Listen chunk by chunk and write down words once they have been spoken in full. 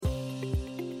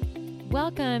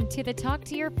Welcome to the Talk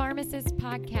to Your Pharmacist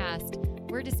podcast.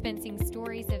 We're dispensing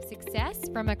stories of success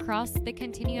from across the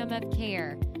continuum of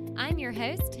care. I'm your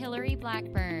host, Hillary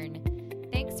Blackburn.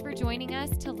 Thanks for joining us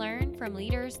to learn from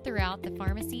leaders throughout the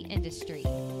pharmacy industry.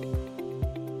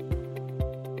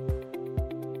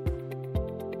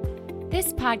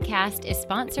 This podcast is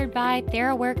sponsored by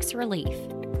TheraWorks Relief.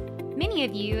 Many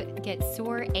of you get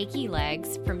sore, achy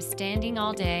legs from standing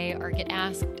all day or get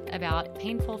asked about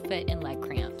painful foot and leg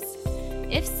cramps.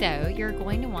 If so, you're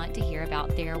going to want to hear about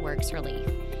TheraWorks Relief,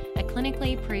 a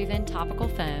clinically proven topical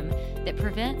foam that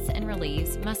prevents and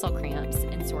relieves muscle cramps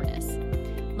and soreness.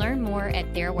 Learn more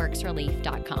at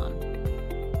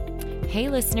TheraWorksRelief.com. Hey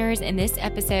listeners, in this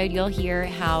episode, you'll hear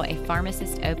how a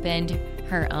pharmacist opened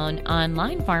her own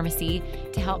online pharmacy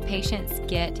to help patients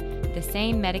get the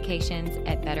same medications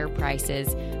at better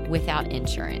prices without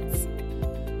insurance.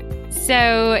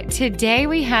 So today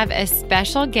we have a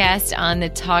special guest on the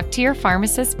Talk to Your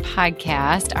Pharmacist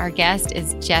podcast. Our guest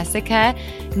is Jessica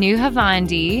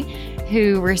Nuhavandi,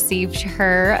 who received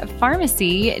her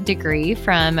pharmacy degree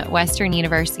from Western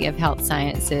University of Health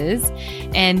Sciences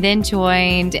and then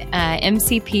joined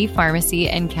MCP Pharmacy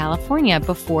in California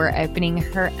before opening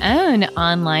her own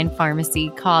online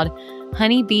pharmacy called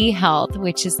Honeybee Health,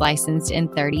 which is licensed in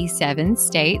 37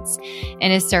 states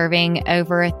and is serving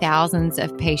over thousands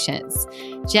of patients.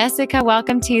 Jessica,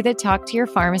 welcome to the Talk to Your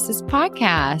Pharmacist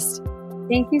podcast.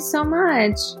 Thank you so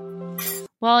much.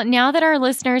 Well, now that our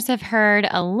listeners have heard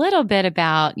a little bit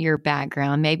about your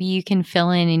background, maybe you can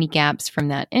fill in any gaps from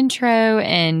that intro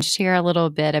and share a little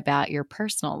bit about your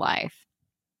personal life.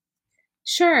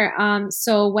 Sure.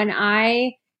 So when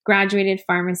I graduated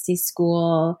pharmacy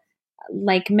school,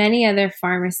 like many other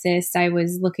pharmacists, I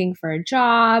was looking for a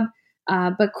job,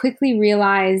 but quickly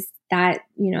realized that,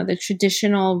 the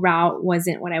traditional route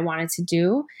wasn't what I wanted to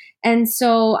do. And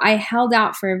so I held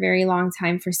out for a very long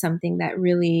time for something that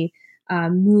really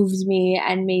moved me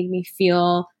and made me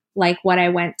feel like what I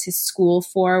went to school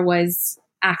for was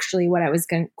actually what I was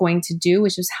going to do,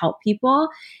 which was help people.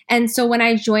 And so when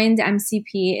I joined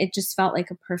MCP, it just felt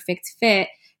like a perfect fit.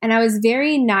 And I was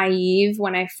very naive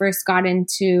when I first got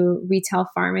into retail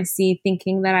pharmacy,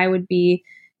 thinking that I would be,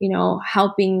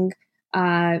 helping,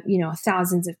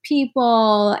 thousands of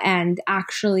people and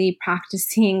actually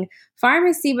practicing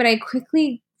pharmacy. But I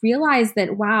quickly realized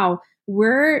that, wow,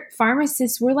 we're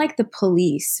pharmacists, we're like the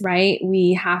police, right?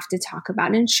 We have to talk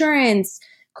about insurance,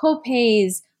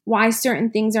 copays, why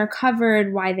certain things are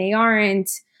covered, why they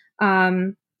aren't,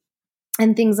 and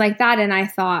things like that. And I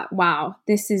thought, wow,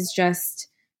 this is just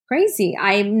crazy.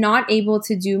 I'm not able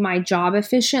to do my job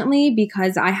efficiently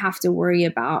because I have to worry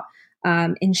about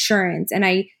insurance. And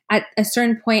at a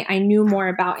certain point, I knew more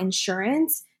about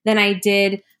insurance than I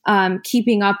did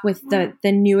keeping up with the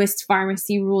newest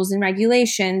pharmacy rules and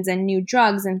regulations and new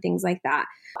drugs and things like that.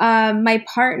 My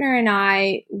partner and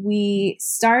I, we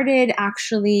started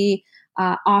actually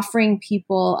offering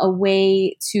people a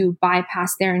way to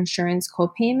bypass their insurance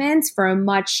copayments for a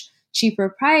much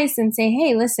cheaper price and say,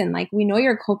 hey, listen, like we know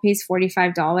your copay is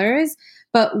 $45,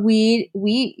 but we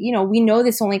know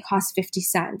this only costs 50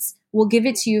 cents. We'll give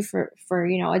it to you for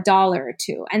 $1 or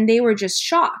 $2. And they were just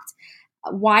shocked.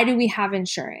 Why do we have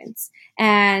insurance?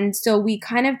 And so we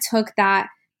kind of took that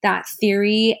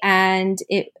theory and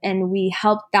we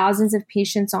helped thousands of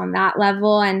patients on that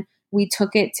level. And we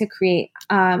took it to create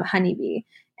Honeybee.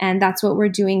 And that's what we're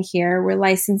doing here. We're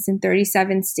licensed in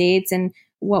 37 states. And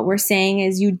what we're saying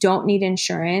is you don't need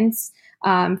insurance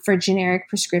for generic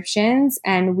prescriptions.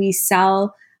 And we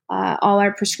sell all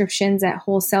our prescriptions at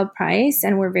wholesale price.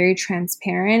 And we're very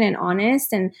transparent and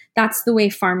honest. And that's the way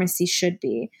pharmacy should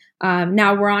be.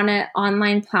 Now we're on an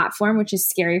online platform, which is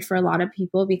scary for a lot of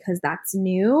people because that's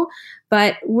new.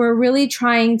 But we're really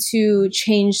trying to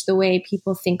change the way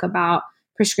people think about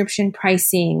prescription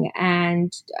pricing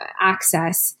and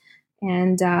access.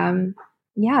 And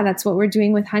that's what we're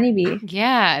doing with Honeybee.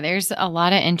 Yeah, there's a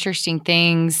lot of interesting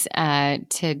things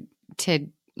to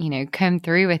come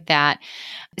through with that.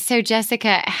 So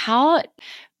Jessica, how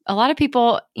a lot of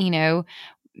people,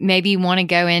 maybe want to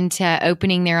go into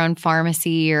opening their own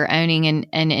pharmacy or owning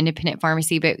an independent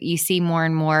pharmacy, but you see more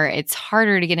and more it's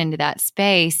harder to get into that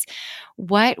space.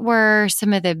 What were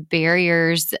some of the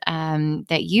barriers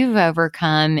that you've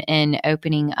overcome in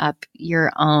opening up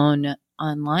your own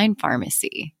online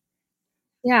pharmacy?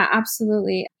 Yeah,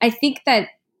 absolutely. I think that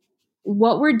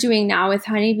what we're doing now with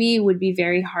Honeybee would be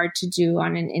very hard to do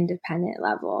on an independent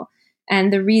level.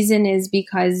 And the reason is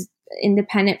because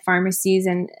independent pharmacies,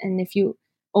 and if you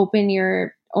open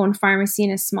your own pharmacy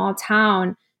in a small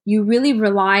town, you really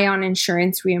rely on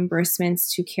insurance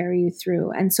reimbursements to carry you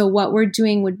through. And so what we're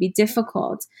doing would be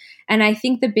difficult. And I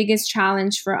think the biggest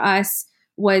challenge for us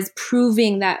was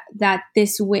proving that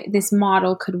this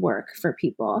model could work for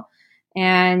people,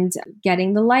 and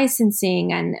getting the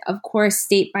licensing. And of course,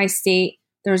 state by state,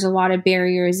 there's a lot of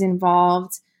barriers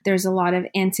involved. There's a lot of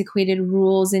antiquated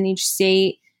rules in each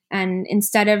state. And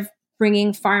instead of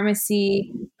bringing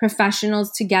pharmacy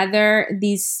professionals together,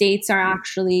 these states are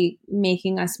actually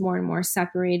making us more and more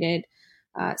separated.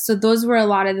 So those were a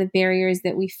lot of the barriers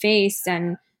that we faced.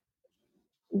 And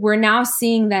we're now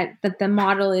seeing that the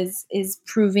model is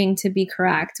proving to be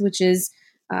correct, which is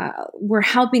we're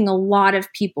helping a lot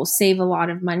of people save a lot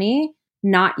of money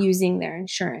not using their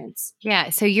insurance. Yeah.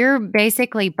 So you're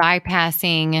basically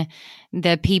bypassing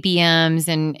the PBMs,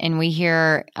 and we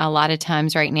hear a lot of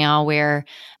times right now where,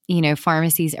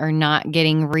 pharmacies are not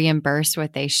getting reimbursed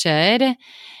what they should,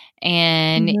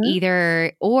 and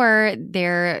or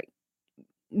they're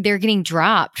getting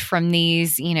dropped from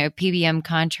these, PBM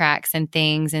contracts and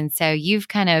things. And so you've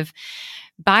kind of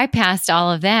bypassed all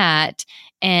of that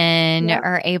and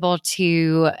are able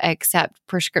to accept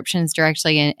prescriptions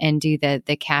directly and do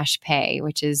the cash pay,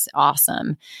 which is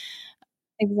awesome.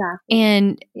 Exactly.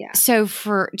 And so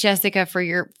for Jessica,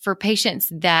 for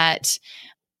patients that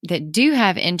do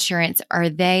have insurance, are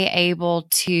they able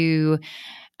to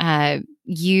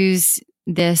use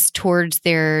this towards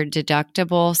their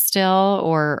deductible still,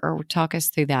 or talk us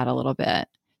through that a little bit?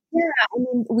 Yeah, I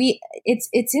mean,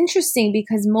 it's interesting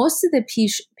because most of the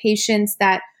patients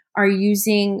that are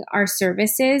using our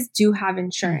services do have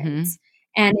insurance,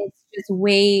 and it's just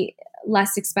way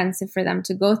less expensive for them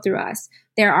to go through us.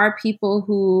 There are people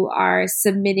who are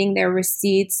submitting their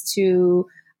receipts to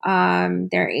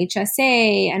their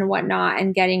HSA and whatnot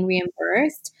and getting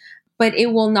reimbursed, but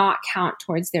it will not count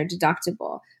towards their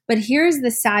deductible. But here's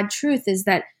the sad truth is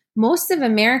that most of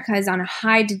America is on a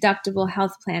high deductible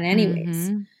health plan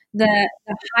anyways. The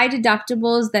high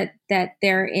deductibles that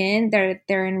they're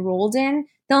enrolled in,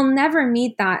 they'll never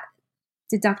meet that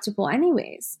deductible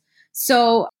anyways.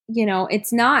 So,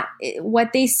 it's not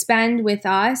what they spend with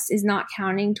us is not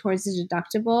counting towards the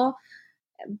deductible,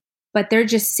 but they're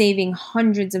just saving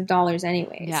hundreds of dollars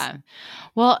anyways. Yeah.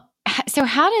 Well, so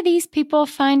how do these people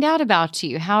find out about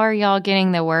you? How are y'all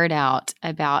getting the word out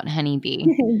about Honeybee?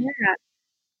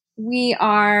 We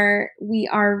are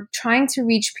trying to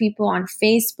reach people on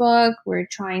Facebook. We're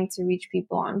trying to reach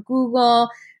people on Google.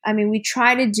 I mean, we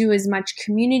try to do as much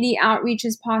community outreach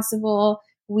as possible.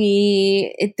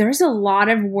 There's a lot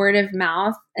of word of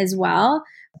mouth as well.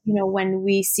 When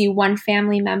we see one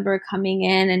family member coming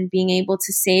in and being able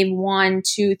to save $100,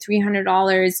 $200,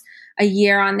 $300 a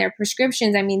year on their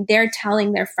prescriptions, I mean, they're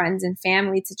telling their friends and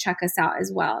family to check us out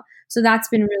as well. So that's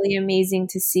been really amazing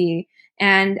to see.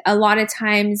 And a lot of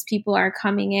times people are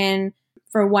coming in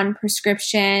for one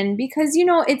prescription because,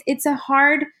 it's a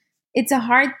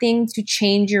hard thing to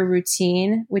change your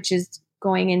routine, which is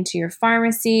going into your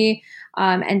pharmacy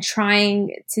and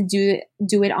trying to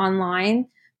do it online.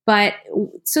 But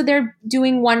so they're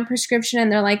doing one prescription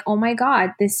and they're like, oh my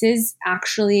God, this is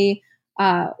actually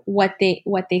what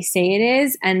they say it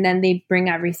is. And then they bring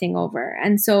everything over.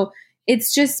 And so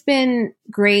it's just been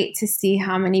great to see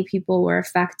how many people we're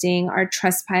affecting. Our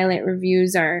Trustpilot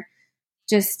reviews are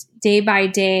just day by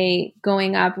day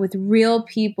going up with real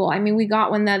people. I mean, we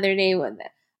got one the other day with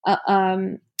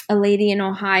a lady in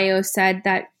Ohio said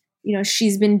that,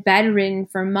 she's been bedridden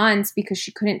for months because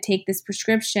she couldn't take this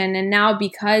prescription. And now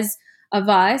because of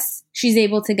us, she's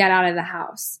able to get out of the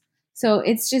house. So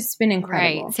it's just been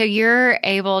incredible. Right. So you're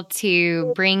able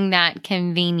to bring that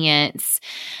convenience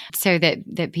so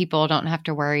that people don't have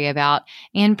to worry about,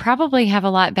 and probably have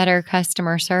a lot better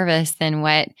customer service than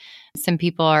what some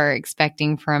people are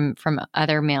expecting from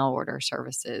other mail order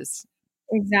services.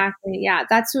 Exactly. Yeah.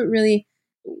 That's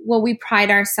what we pride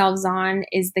ourselves on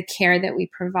is the care that we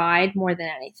provide more than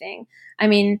anything. I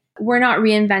mean, we're not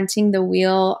reinventing the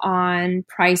wheel on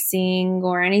pricing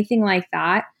or anything like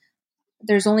that.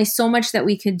 There's only so much that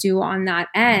we could do on that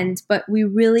end, but we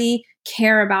really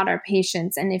care about our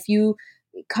patients. And if you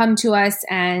come to us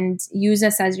and use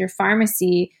us as your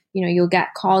pharmacy, you'll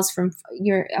get calls from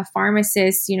a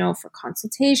pharmacist, for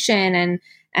consultation,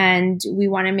 and we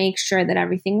want to make sure that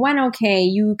everything went okay.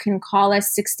 You can call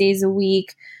us 6 days a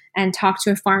week and talk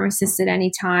to a pharmacist at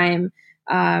any time.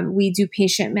 We do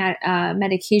patient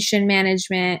medication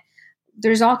management.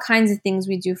 There's all kinds of things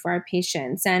we do for our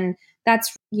patients. And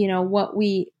that's,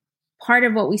 part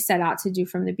of what we set out to do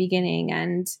from the beginning.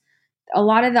 And a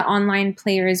lot of the online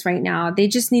players right now, they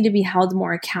just need to be held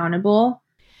more accountable.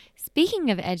 Speaking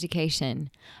of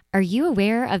education, are you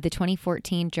aware of the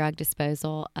 2014 Drug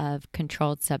Disposal of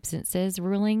Controlled Substances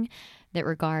ruling that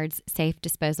regards safe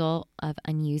disposal of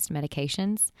unused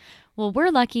medications? Well, we're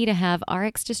lucky to have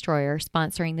RX Destroyer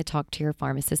sponsoring the Talk to Your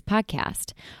Pharmacist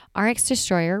podcast. RX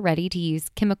Destroyer ready-to-use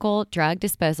chemical drug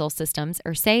disposal systems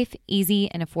are safe,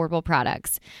 easy, and affordable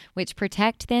products, which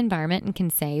protect the environment and can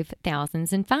save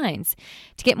thousands in fines.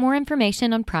 To get more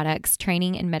information on products,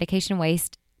 training, and medication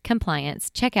waste compliance,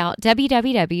 check out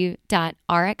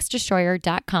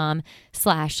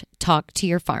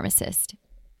www.rxdestroyer.com/talk-to-your-pharmacist.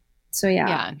 So yeah.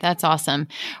 Yeah, that's awesome.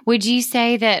 Would you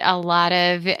say that a lot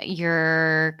of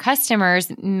your customers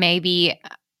maybe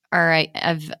are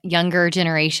of younger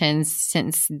generations,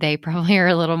 since they probably are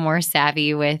a little more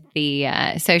savvy with the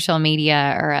social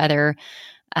media or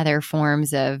other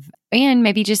forms of, and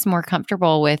maybe just more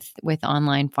comfortable with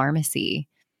online pharmacy?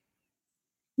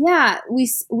 Yeah,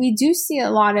 we do see a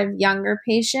lot of younger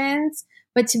patients,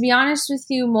 but to be honest with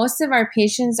you, most of our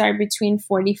patients are between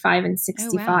 45 and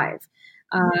 65.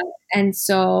 Oh, wow. And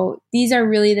so these are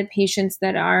really the patients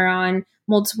that are on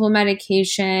multiple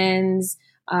medications,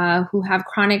 who have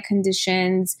chronic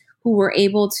conditions, who were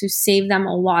able to save them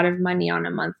a lot of money on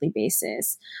a monthly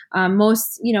basis.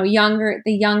 Most, the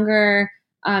younger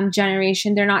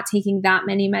generation, they're not taking that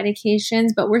many medications,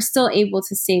 but we're still able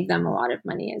to save them a lot of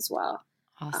money as well.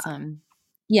 Awesome.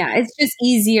 Yeah, it's just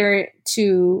easier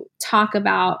to talk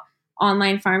about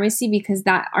online pharmacy because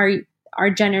that our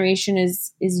generation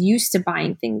is used to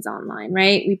buying things online,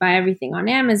 right? We buy everything on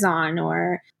Amazon,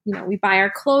 or we buy our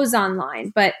clothes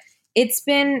online. But it's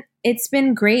been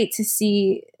great to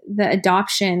see the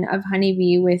adoption of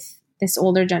Honeybee with this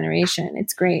older generation.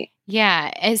 It's great.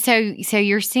 Yeah. And so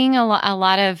you're seeing a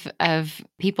lot of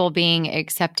people being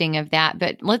accepting of that.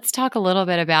 But let's talk a little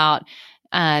bit about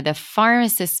the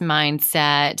pharmacist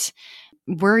mindset.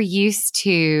 We're used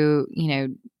to,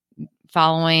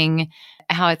 following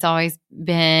how it's always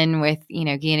been with,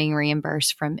 getting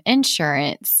reimbursed from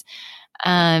insurance.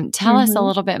 Tell us a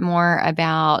little bit more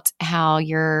about how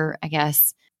you're, I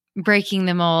guess, breaking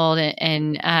the mold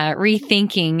and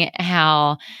rethinking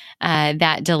how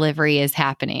that delivery is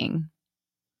happening.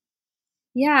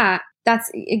 Yeah,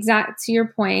 that's exact to your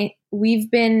point.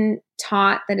 We've been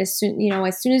taught that as soon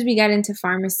as we get into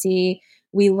pharmacy,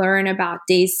 we learn about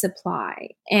days supply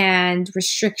and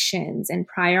restrictions and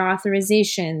prior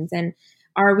authorizations, and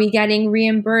are we getting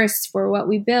reimbursed for what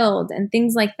we build and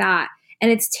things like that.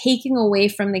 And it's taking away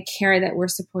from the care that we're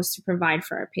supposed to provide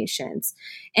for our patients.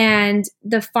 And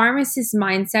the pharmacist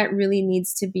mindset really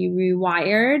needs to be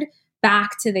rewired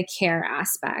back to the care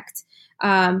aspect.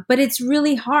 But it's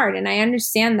really hard, and I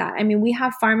understand that. I mean, we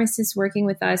have pharmacists working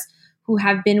with us who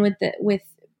have been with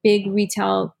big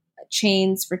retail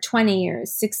chains for 20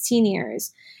 years, 16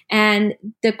 years. And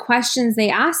the questions they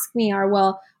ask me are,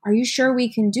 well, are you sure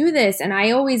we can do this? And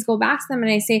I always go back to them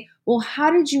and I say, well, how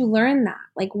did you learn that?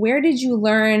 Like, where did you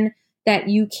learn that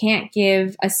you can't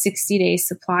give a 60-day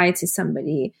supply to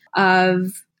somebody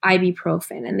of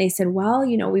ibuprofen? And they said, well,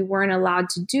 we weren't allowed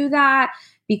to do that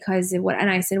because of what? And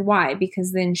I said, why?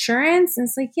 Because the insurance? And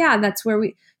it's like, yeah, that's where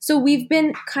so we've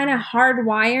been kind of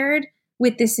hardwired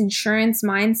with this insurance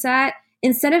mindset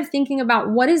instead of thinking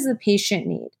about what does the patient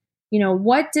need?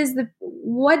 What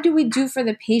do we do for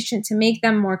the patient to make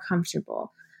them more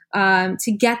comfortable,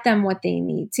 to get them what they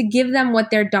need, to give them what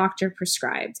their doctor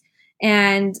prescribed.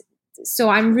 And so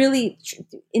I'm really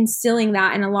instilling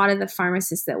that in a lot of the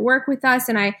pharmacists that work with us.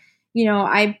 And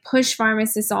I push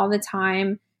pharmacists all the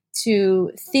time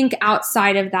to think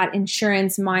outside of that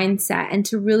insurance mindset and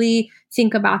to really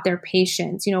think about their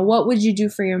patients. What would you do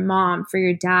for your mom, for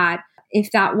your dad,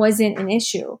 if that wasn't an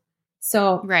issue?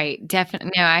 So, right.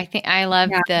 Definitely. No, I think I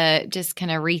love the just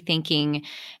kind of rethinking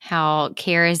how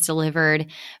care is delivered,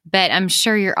 but I'm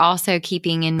sure you're also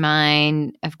keeping in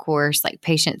mind, of course, like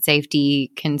patient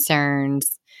safety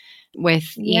concerns with,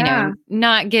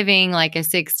 not giving like a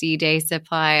 60-day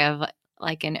supply of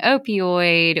like an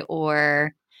opioid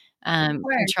or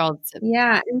controlled.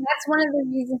 Yeah. And that's one of the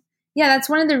reasons. Yeah. That's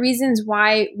one of the reasons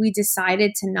why we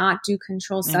decided to not do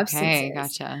controlled substances. Okay.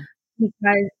 Gotcha.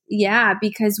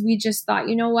 Because we just thought,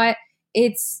 you know what,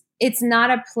 it's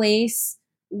not a place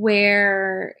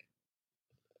where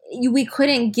we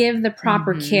couldn't give the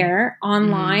proper care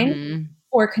online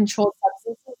for controlled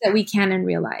substances that we can in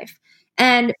real life.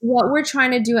 And what we're trying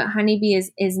to do at Honeybee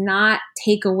is not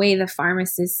take away the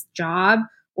pharmacist's job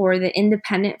or the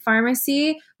independent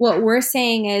pharmacy. What we're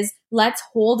saying is let's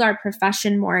hold our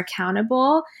profession more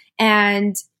accountable,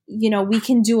 and we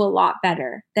can do a lot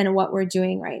better than what we're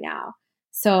doing right now.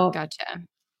 So gotcha.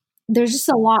 There's just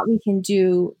a lot we can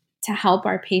do to help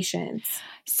our patients.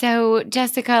 So,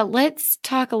 Jessica, let's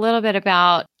talk a little bit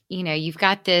about, you've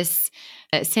got this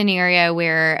scenario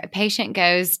where a patient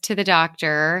goes to the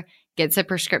doctor, gets a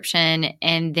prescription,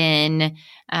 and then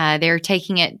they're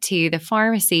taking it to the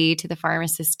pharmacy, to the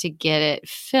pharmacist to get it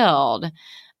filled.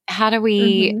 How do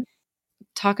we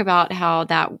talk about how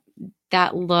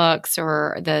that looks,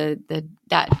 or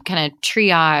that kind of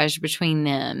triage between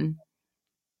them?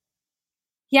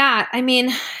 Yeah, I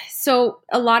mean, so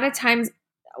a lot of times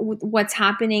what's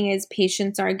happening is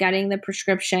patients are getting the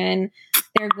prescription,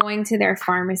 they're going to their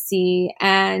pharmacy,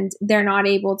 and they're not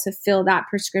able to fill that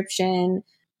prescription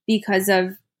because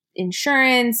of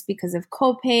insurance, because of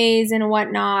copays and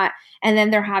whatnot. And then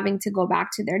they're having to go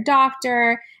back to their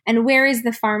doctor. And where is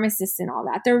the pharmacist in all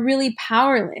that? They're really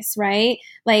powerless, right?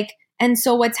 And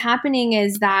so what's happening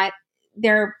is that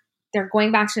they're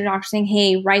going back to the doctor saying,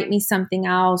 hey, write me something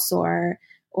else, or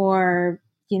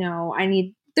I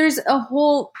need, there's a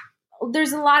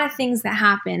lot of things that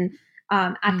happen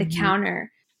at the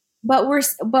counter, but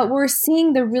we're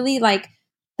seeing the really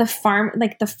the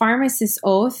pharmacist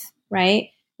oath, right?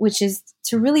 Which is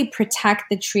to really protect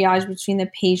the triage between the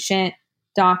patient,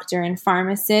 doctor, and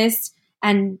pharmacist,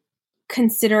 and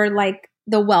consider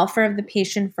the welfare of the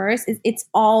patient first. It's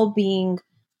all being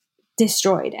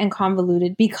destroyed and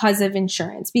convoluted because of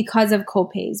insurance, because of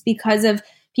copays, because of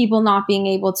people not being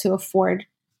able to afford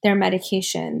their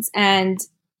medications. And,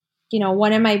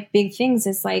 one of my big things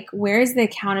is where is the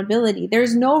accountability?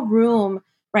 There's no room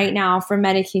right now for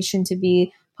medication to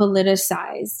be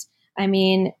politicized. I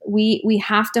mean, we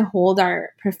have to hold our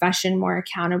profession more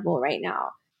accountable right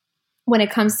now. When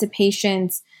it comes to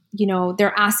patients,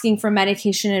 they're asking for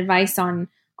medication advice on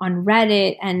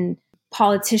Reddit, and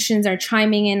politicians are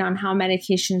chiming in on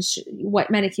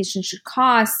what medication should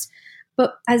cost.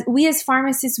 But as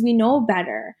pharmacists, we know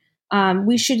better.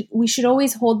 We should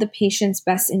always hold the patient's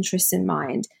best interests in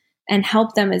mind and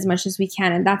help them as much as we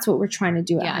can. And that's what we're trying to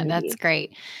do. Yeah, that's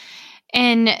great.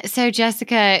 And so,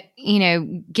 Jessica,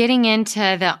 getting into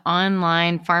the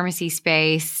online pharmacy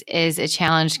space is a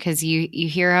challenge because you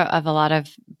hear of a lot of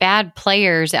bad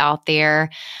players out there.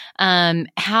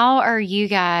 How are you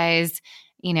guys,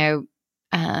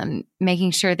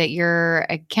 making sure that you're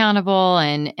accountable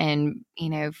and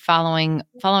following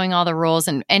all the rules,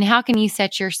 and how can you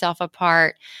set yourself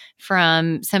apart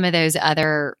from some of those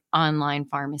other online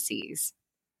pharmacies?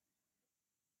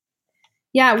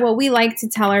 Yeah, what we like to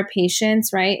tell our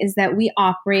patients, right, is that we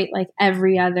operate like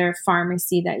every other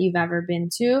pharmacy that you've ever been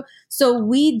to. So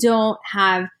we don't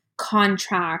have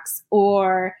contracts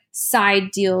or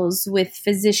side deals with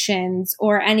physicians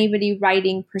or anybody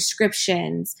writing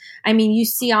prescriptions. I mean, you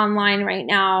see online right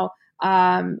now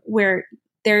where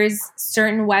there's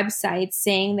certain websites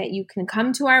saying that you can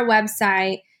come to our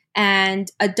website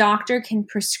and a doctor can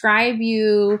prescribe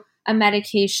you a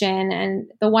medication.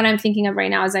 And the one I'm thinking of right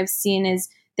now, as I've seen, is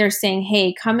they're saying,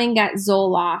 hey, come and get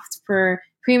Zoloft for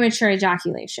premature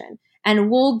ejaculation, and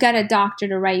we'll get a doctor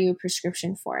to write you a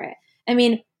prescription for it. I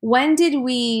mean, when did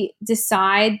we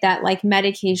decide that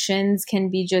medications can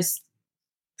be just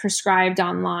prescribed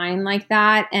online like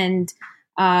that, and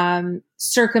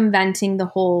circumventing the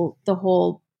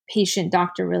whole patient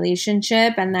doctor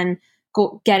relationship, and then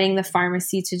getting the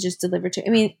pharmacy to just deliver to? I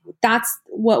mean, that's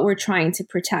what we're trying to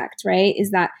protect, right?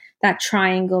 Is that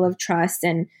triangle of trust.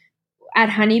 And at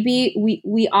Honeybee,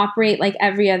 we operate like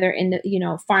every other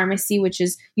pharmacy, which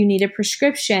is you need a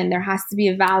prescription. There has to be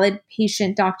a valid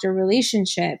patient doctor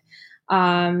relationship.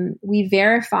 We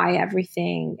verify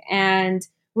everything, and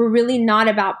we're really not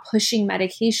about pushing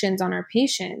medications on our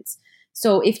patients.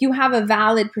 So if you have a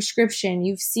valid prescription,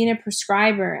 you've seen a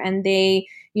prescriber, and they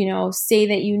say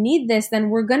that you need this, then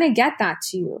we're going to get that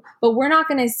to you. But we're not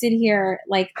going to sit here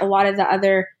like a lot of the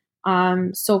other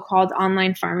so-called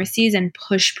online pharmacies and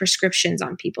push prescriptions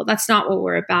on people. That's not what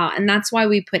we're about. And that's why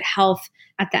we put health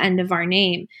at the end of our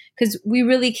name, because we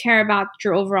really care about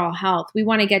your overall health. We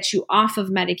want to get you off of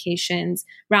medications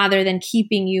rather than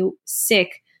keeping you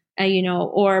sick,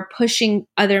 or pushing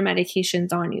other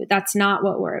medications on you. That's not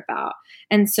what we're about.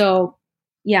 And so,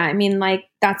 yeah, I mean,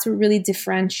 that's what really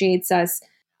differentiates us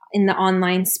in the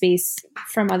online space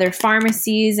from other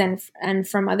pharmacies and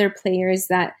from other players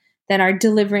that are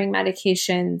delivering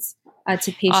medications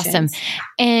to patients. Awesome.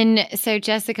 And so,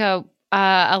 Jessica,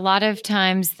 a lot of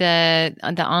times the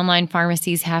online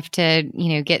pharmacies have to,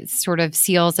 get sort of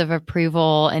seals of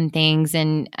approval and things.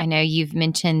 And I know you've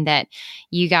mentioned that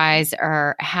you guys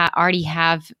already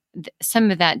have some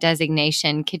of that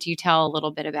designation. Could you tell a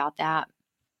little bit about that?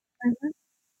 Mm-hmm.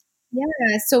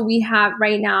 Yeah. So we have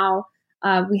right now,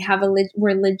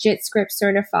 we're Legit Script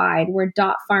certified. We're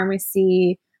Dot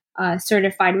Pharmacy.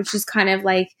 certified, which is kind of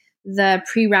like the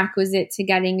prerequisite to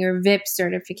getting your VIP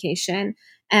certification.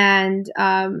 And,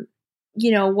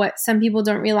 what some people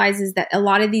don't realize is that a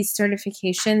lot of these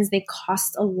certifications, they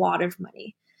cost a lot of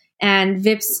money. And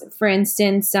VIPs, for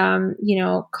instance,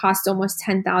 cost almost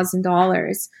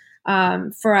 $10,000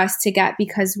 for us to get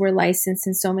because we're licensed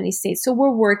in so many states. So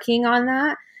we're working on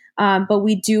that. But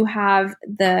we do have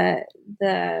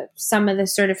some of the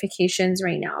certifications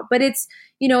right now. But it's,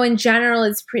 in general,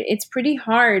 it's pretty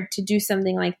hard to do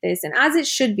something like this, and as it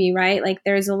should be, right? Like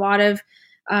there's a lot of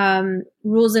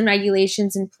rules and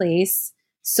regulations in place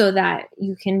so that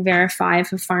you can verify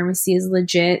if a pharmacy is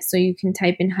legit. So you can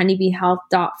type in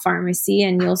honeybeehealth.pharmacy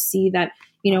and you'll see that,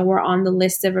 we're on the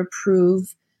list of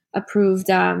approved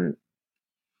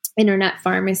internet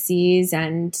pharmacies,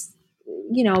 and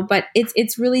but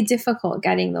it's really difficult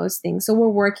getting those things. So we're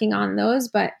working on those,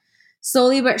 but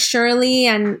slowly but surely,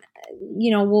 and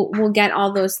we'll get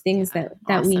all those things that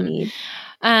Awesome. we need.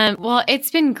 Well,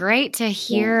 it's been great to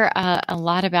hear a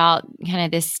lot about kind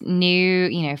of this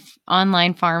new,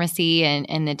 online pharmacy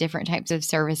and the different types of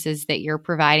services that you're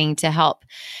providing to help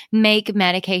make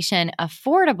medication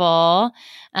affordable.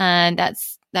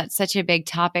 That's such a big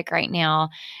topic right now.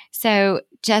 So,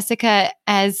 Jessica,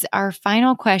 as our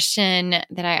final question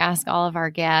that I ask all of our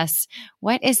guests,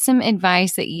 what is some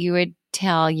advice that you would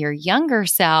tell your younger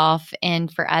self and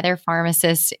for other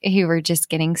pharmacists who are just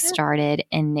getting started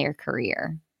in their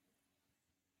career?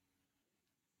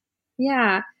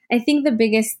 Yeah, I think the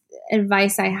biggest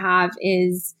advice I have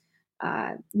is,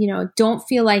 don't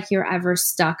feel like you're ever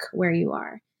stuck where you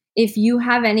are. If you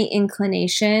have any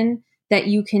inclination that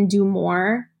you can do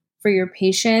more for your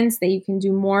patients, that you can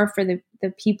do more for the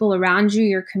people around you,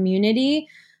 your community,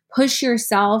 push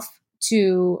yourself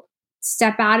to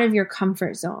step out of your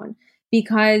comfort zone.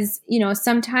 Because,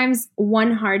 sometimes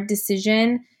one hard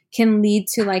decision can lead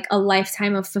to like a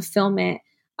lifetime of fulfillment,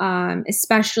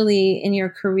 especially in your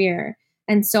career.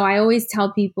 And so I always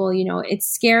tell people, it's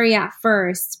scary at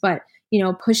first, but,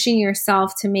 pushing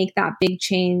yourself to make that big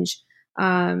change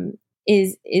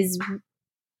is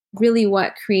really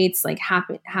what creates like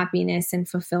happiness and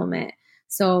fulfillment.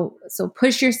 So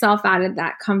push yourself out of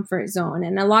that comfort zone.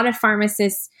 And a lot of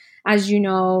pharmacists, as you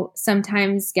know,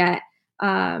 sometimes get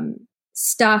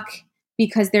stuck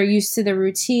because they're used to the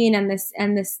routine and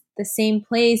the same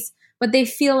place, but they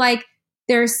feel like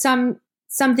there's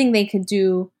something they could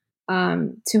do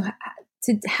to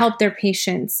help their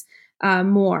patients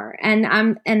more.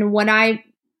 And what I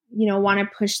want to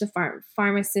push the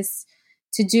pharmacists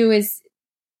to do is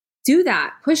do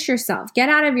that. Push yourself. Get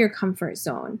out of your comfort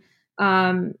zone.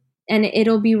 And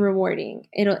it'll be rewarding.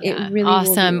 It really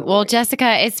awesome. Well,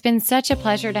 Jessica, it's been such a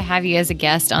pleasure to have you as a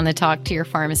guest on the Talk to Your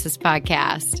Pharmacist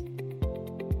podcast.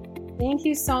 Thank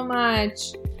you so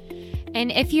much. And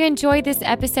if you enjoyed this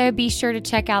episode, be sure to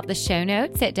check out the show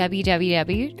notes at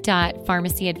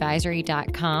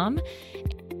www.pharmacyadvisory.com.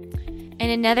 And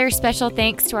another special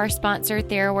thanks to our sponsor,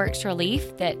 TheraWorks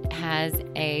Relief, that has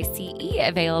a CE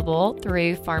available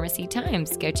through Pharmacy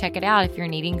Times. Go check it out if you're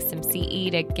needing some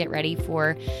CE to get ready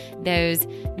for those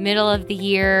middle of the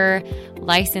year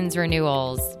license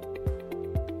renewals.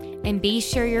 And be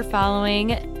sure you're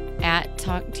following at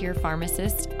Talk to Your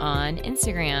Pharmacist on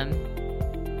Instagram.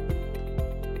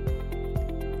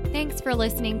 Thanks for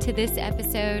listening to this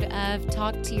episode of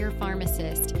Talk to Your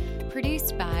Pharmacist,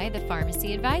 produced by the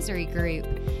Pharmacy Advisory Group.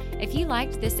 If you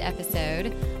liked this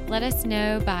episode, let us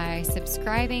know by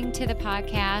subscribing to the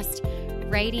podcast,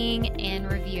 rating,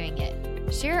 and reviewing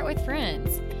it. Share it with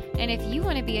friends. And if you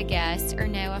want to be a guest or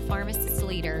know a pharmacist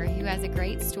leader who has a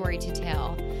great story to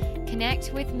tell,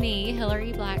 connect with me,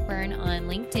 Hillary Blackburn, on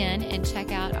LinkedIn and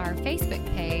check out our Facebook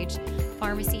page,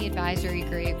 Pharmacy Advisory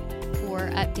Group, for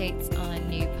updates on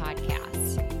new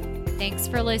podcasts. Thanks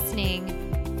for listening.